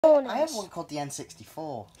I have one called the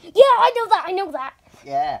N64. Yeah, I know that.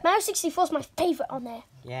 Yeah. Mario 64 is my favourite on there.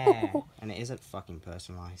 Yeah, and it isn't fucking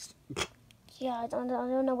personalised. Yeah, I don't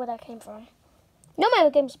know where that came from. No Mario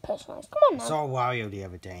games are personalised. Come on I now. saw Wario the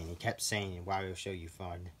other day and he kept saying Wario show you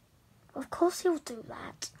fun. Of course he'll do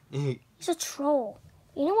that. He's a troll.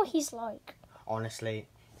 You know what he's like. Honestly,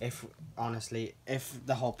 if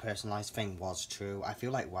the whole personalised thing was true, I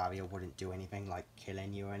feel like Wario wouldn't do anything like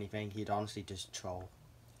killing you or anything. He'd honestly just troll.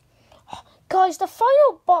 Guys, the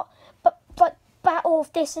final battle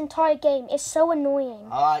of this entire game is so annoying.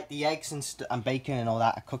 I like the eggs and bacon and all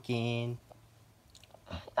that are cooking.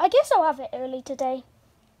 I guess I'll have it early today.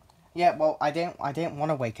 Yeah, well, I didn't want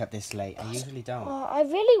to wake up this late. I usually don't. I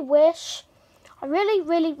really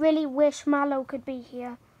wish Mallow could be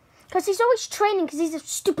here. Because he's always training because he's a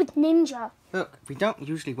stupid ninja. Look, we don't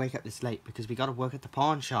usually wake up this late because we got to work at the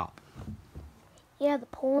pawn shop. Yeah, the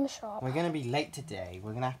pawn shop. We're going to be late today.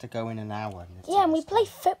 We're going to have to go in an hour. Yeah, and we play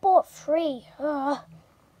football at 3. Ugh.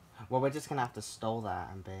 Well, we're just going to have to stall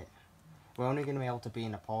that a bit. We're only going to be able to be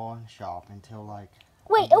in a pawn shop until, like...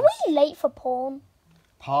 Wait, are we late for pawn?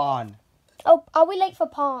 Pawn. Oh, are we late for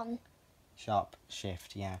pawn? Shop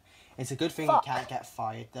shift, yeah. It's a good thing Fuck. you can't get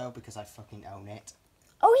fired, though, because I fucking own it.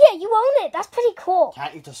 Oh, yeah, you own it. That's pretty cool.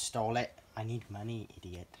 Can't you just stall it? I need money,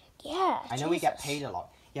 idiot. Yeah, I know we get paid a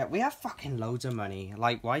lot. Yeah, we have fucking loads of money.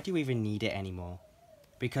 Like, why do we even need it anymore?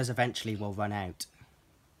 Because eventually we'll run out.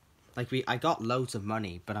 Like, I got loads of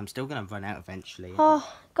money, but I'm still going to run out eventually.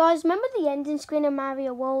 Oh, guys, remember the ending screen of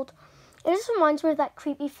Mario World? It just reminds me of that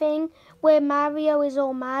creepy thing where Mario is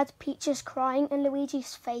all mad, Peach is crying, and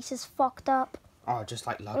Luigi's face is fucked up. Oh, just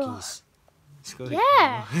like Lucky's.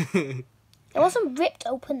 Yeah. It wasn't ripped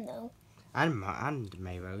open, though. And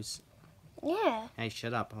Mayro's. Yeah. Hey,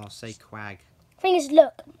 shut up. I'll say quag. Thing is,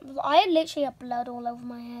 look, I literally have blood all over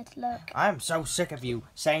my head. Look. I am so sick of you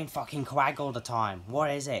saying fucking quag all the time. What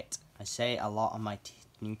is it? I say it a lot on my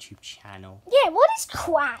YouTube channel. Yeah, what is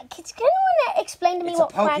quag? Can anyone explain to me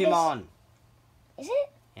what quag is? It's a Pokemon. Is it?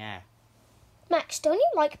 Yeah. Max, don't you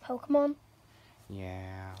like Pokemon?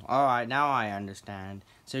 Yeah. Alright, now I understand.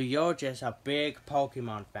 So you're just a big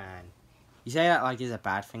Pokemon fan. You say that like it's a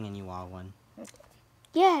bad thing and you are one.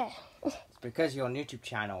 Yeah. It's because your YouTube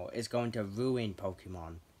channel is going to ruin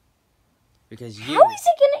Pokemon. Because you... How is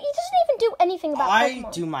it gonna... He doesn't even do anything about Pokemon.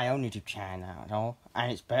 I do my own YouTube channel,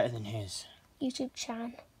 and it's better than his. YouTube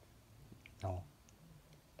channel. No.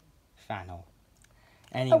 Flannel.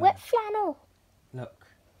 Anyway. A wet flannel. Look,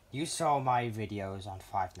 you saw my videos on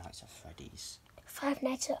Five Nights at Freddy's. 5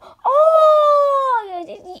 Nights at... Oh!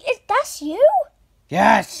 That's you?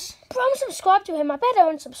 Yes! Bro, I'm subscribed to him. I better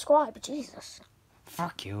unsubscribe. Jesus.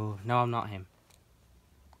 Fuck you. No, I'm not him.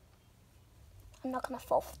 I'm not going to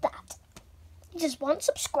fall for that. You just want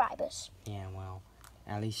subscribers. Yeah, well,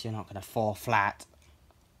 at least you're not going to fall flat.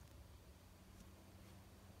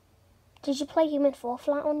 Did you play Human Fall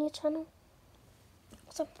Flat on your channel?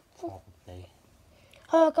 Probably.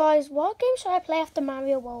 Oh, guys, what game should I play after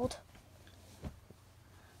Mario World?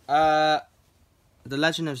 The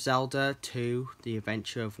Legend of Zelda 2, The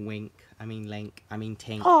Adventure of Link.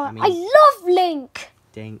 Tink. Oh, I love Link!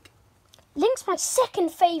 Dink. Link's my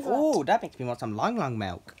second favourite. Oh, that makes me want some Long Long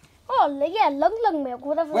milk. Oh, yeah, Lung milk,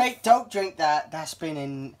 whatever. Wait, don't drink that. That's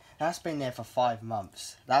been there for 5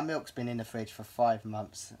 months. That milk's been in the fridge for 5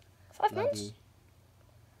 months. 5 months?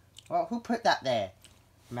 Well, who put that there?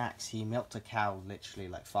 Max, he milked a cow literally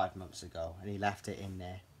like 5 months ago, and he left it in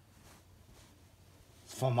there.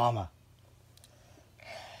 It's for Mama.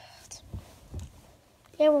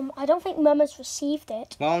 Yeah, well, I don't think Mama's received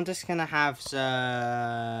it. Well, I'm just gonna have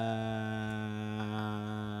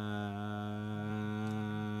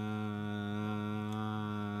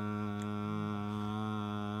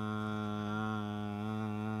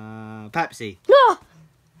Pepsi. No!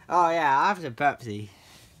 Oh yeah, I have some Pepsi.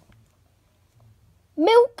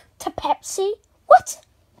 Milk to Pepsi? What?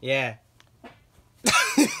 Yeah.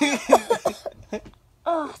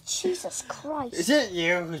 Oh, Jesus Christ. Is it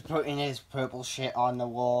you who's putting his purple shit on the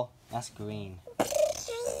wall? That's green.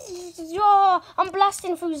 Oh, I'm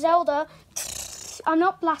blasting through Zelda. I'm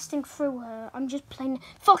not blasting through her. I'm just playing...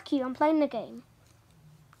 Fuck you, I'm playing the game.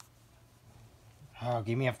 Oh,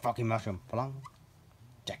 give me a fucking mushroom. Belong.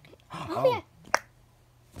 Jack. Oh,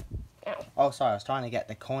 yeah. Oh, sorry, I was trying to get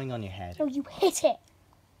the coin on your head. No, you hit it.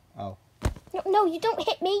 Oh. No, you don't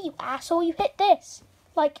hit me, you asshole. You hit this.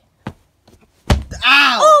 Like...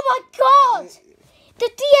 Ow! Oh my god! The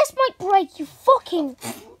DS might break, you fucking...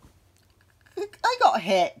 I got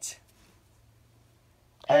hit.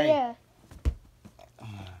 Oh, Hey. yeah.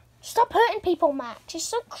 Stop hurting people, Max. You're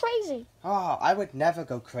so crazy. Oh, I would never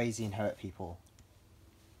go crazy and hurt people.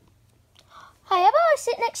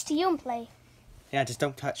 sit next to you and play. Yeah, just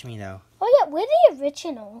don't touch me though. Oh yeah, we're the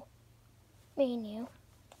original. Me and you.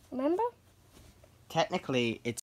 Remember? Technically, it's